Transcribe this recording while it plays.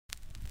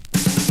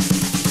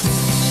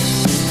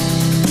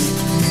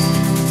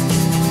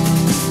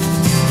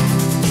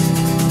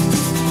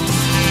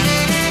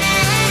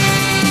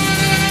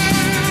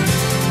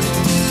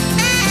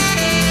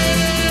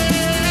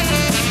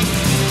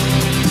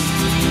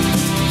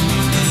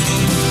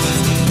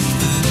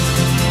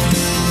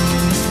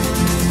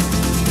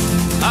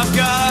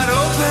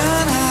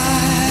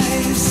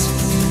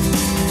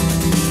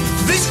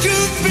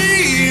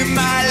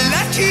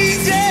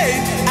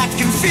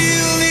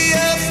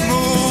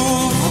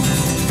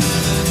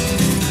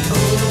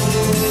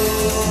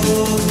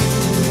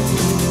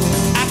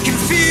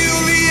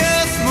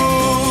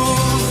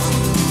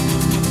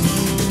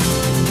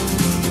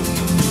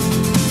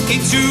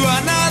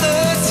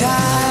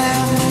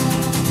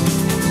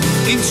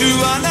into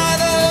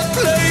another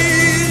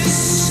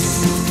place.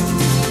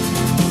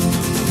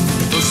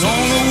 There's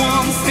only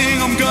one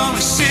thing I'm gonna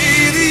say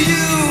to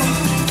you.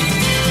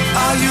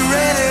 Are you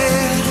ready?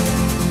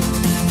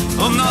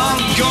 I'm not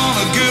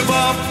gonna give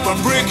up. I'm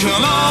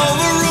breaking all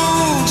the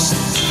rules.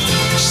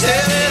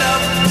 Set it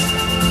up.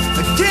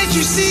 Can't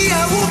you see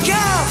I woke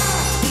up?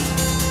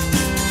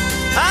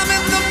 I'm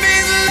in the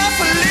middle of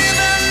a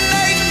living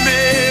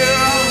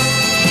nightmare,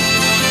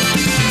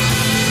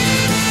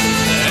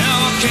 and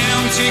I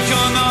can't take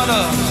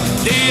another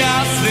day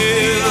of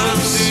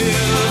this.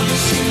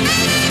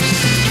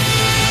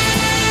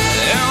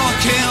 And I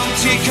can't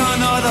take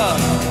another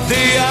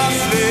day of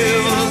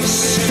this.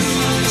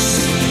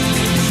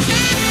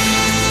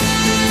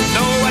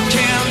 No, I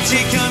can't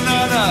take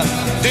another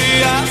day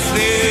of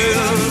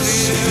this.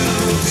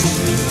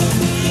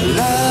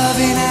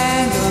 Loving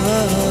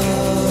anger,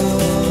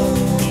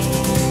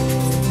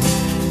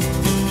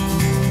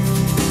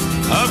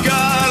 I've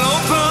got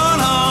open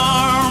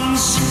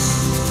arms.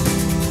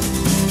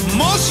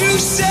 Most you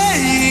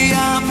say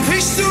I'm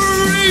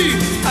history.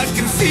 I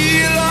can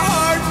feel a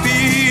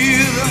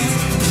heartbeat.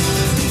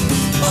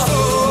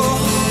 Oh,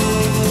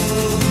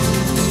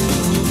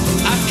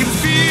 I can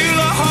feel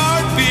a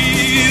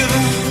heartbeat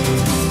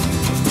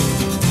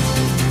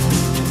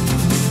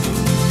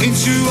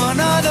into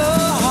another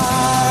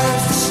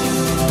heart,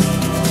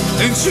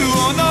 into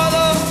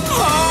another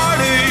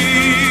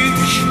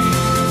heartache.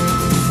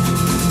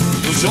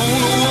 There's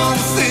only one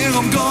thing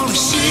I'm gonna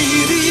say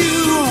to you.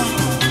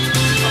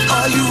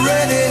 Are you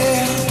ready?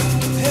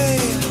 Hey,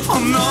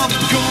 I'm not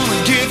gonna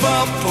give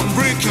up. I'm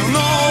breaking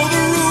all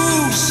the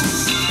rules.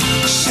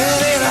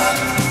 Set it up.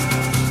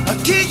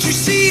 Can't you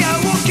see I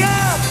woke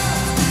up?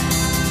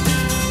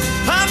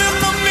 I'm in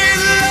the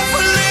middle of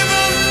a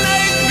living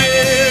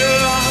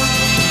nightmare,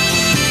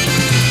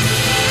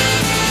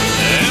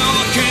 and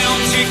I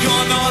can't take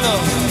another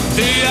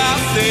day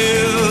of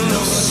this.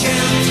 No, I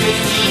can't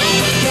take, no,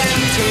 I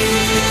can't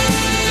take.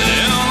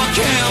 And I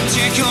can't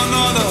take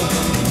another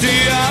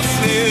day of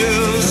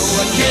this. No,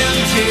 I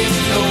can't take,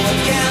 no, I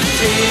can't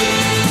take.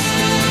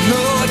 No,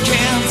 I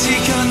can't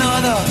take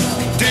another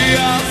day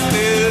of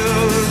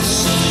this.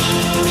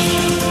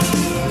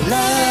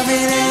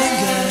 Loving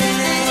anger.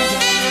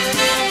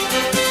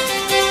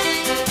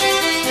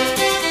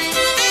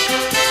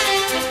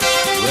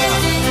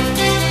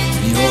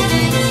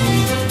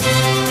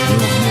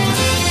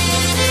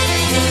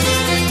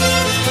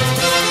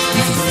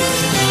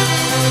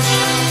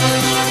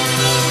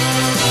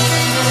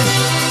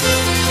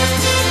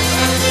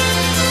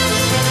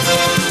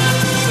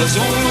 There's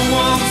only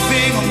one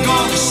thing I'm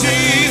gonna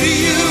say to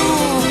you.